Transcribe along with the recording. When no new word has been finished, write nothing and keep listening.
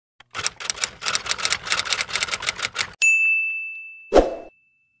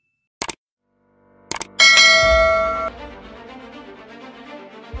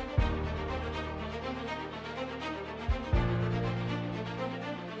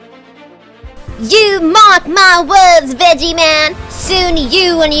You mark my words, Veggie Man. Soon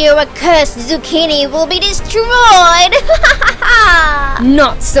you and your accursed zucchini will be destroyed.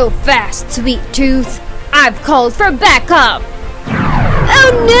 Not so fast, Sweet Tooth. I've called for backup.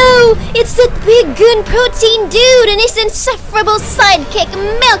 Oh no! It's that big goon protein dude and his insufferable sidekick,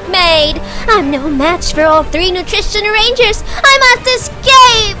 Milkmaid! I'm no match for all three nutrition rangers! I must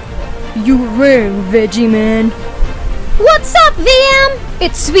escape! You rang, Veggie Man. What's up, VM?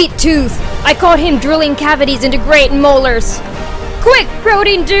 It's Sweet Tooth. I caught him drilling cavities into great molars. Quick,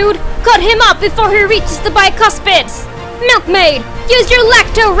 protein dude! Cut him up before he reaches the bicuspids! Milkmaid, use your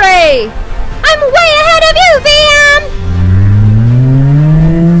lacto ray! I'm way ahead of you, VM!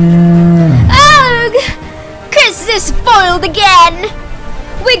 Ugh! Chris is foiled again!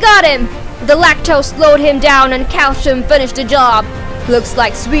 We got him! The lactose slowed him down and calcium finished the job. Looks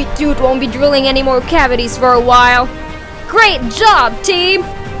like Sweet Tooth won't be drilling any more cavities for a while. Great job, team!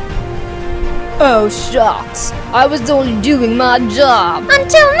 Oh, shucks. I was only doing my job.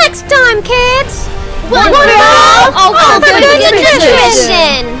 Until next time, kids! One for all for good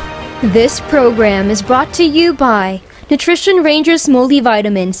nutrition! This program is brought to you by Nutrition Rangers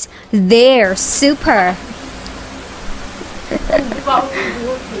Multivitamins. They're super!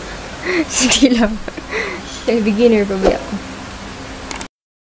 Sige lang. Beginner pa ba?